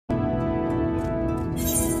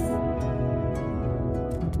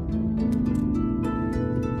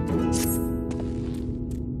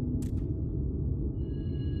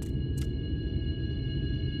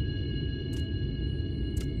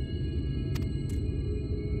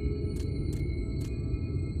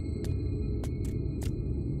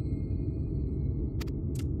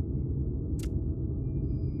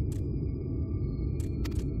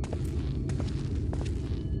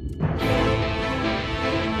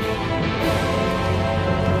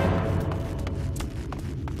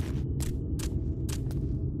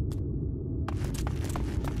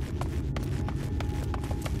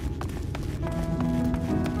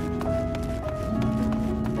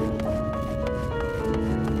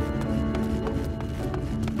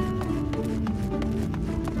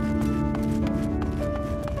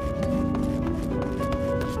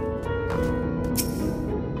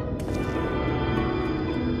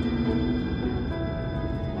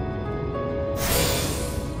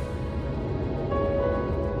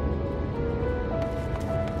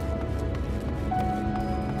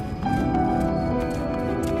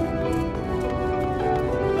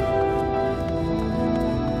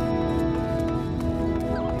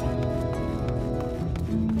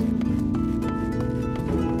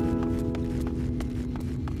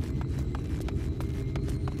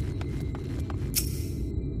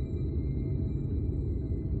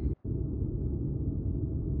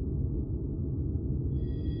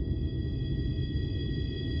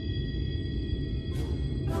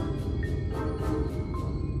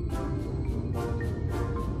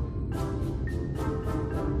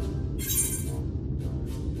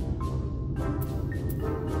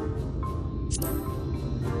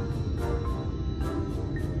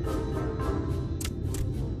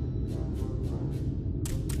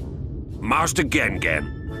Master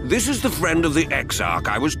Gengen. This is the friend of the Exarch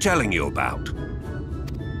I was telling you about.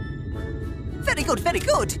 Very good, very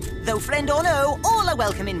good. Though friend or no, all are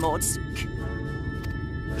welcome in Maud's souk.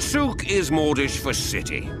 Souk is Mordish for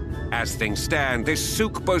city. As things stand, this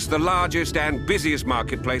souk boasts the largest and busiest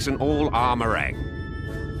marketplace in all Armorang.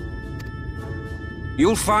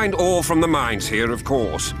 You'll find ore from the mines here, of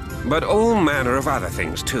course, but all manner of other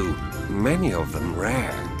things too, many of them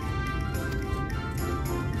rare.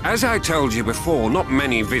 As I told you before, not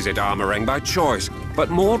many visit Armorang by choice, but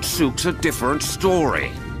Maud Souk's a different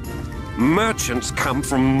story. Merchants come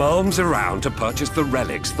from miles around to purchase the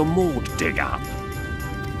relics the Maud dig up.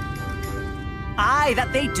 Aye,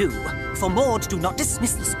 that they do. For Maud do not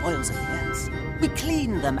dismiss the spoils of the earth. We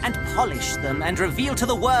clean them and polish them and reveal to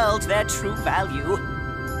the world their true value.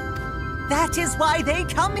 That is why they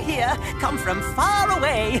come here, come from far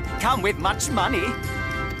away, come with much money.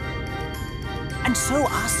 And so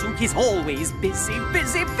our souk is always busy,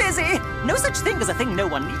 busy, busy. No such thing as a thing no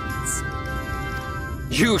one needs.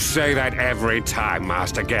 You say that every time,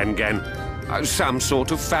 Master Gengen. Some sort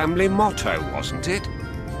of family motto, wasn't it?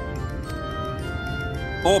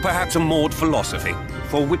 Or perhaps a Maud philosophy,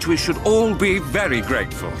 for which we should all be very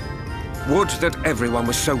grateful. Would that everyone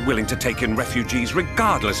was so willing to take in refugees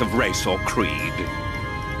regardless of race or creed.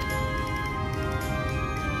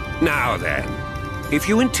 Now then, if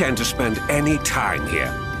you intend to spend any time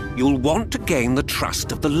here, you'll want to gain the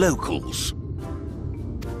trust of the locals.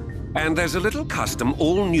 And there's a little custom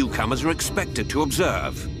all newcomers are expected to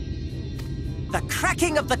observe. The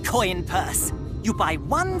cracking of the coin purse. You buy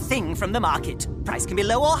one thing from the market. Price can be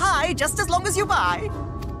low or high, just as long as you buy.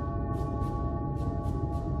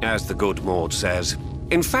 As the good Maud says.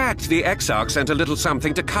 In fact, the Exarch sent a little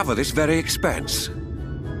something to cover this very expense.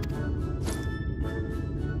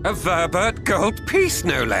 A Verbert gold piece,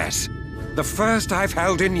 no less. The first I've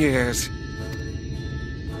held in years.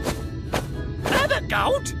 Verbert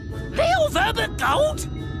gold? Real Verbert gold?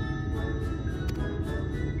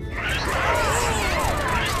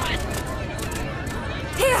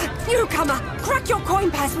 Here, newcomer, crack your coin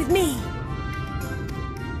purse with me.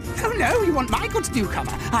 Oh no, you want my goods,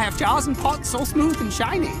 newcomer. I have jars and pots all smooth and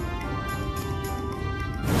shiny.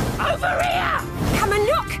 Over here! Come and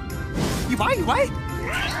look. You buy, you buy.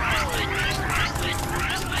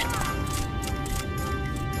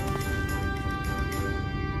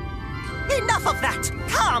 Enough of that!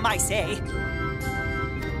 Calm, I say!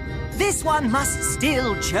 This one must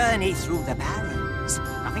still journey through the barrens.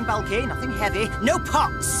 Nothing bulky, nothing heavy, no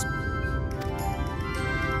pots.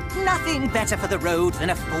 Nothing better for the road than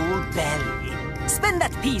a full belly. Spend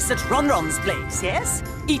that piece at Ronron's place, yes?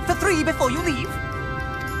 Eat for 3 before you leave.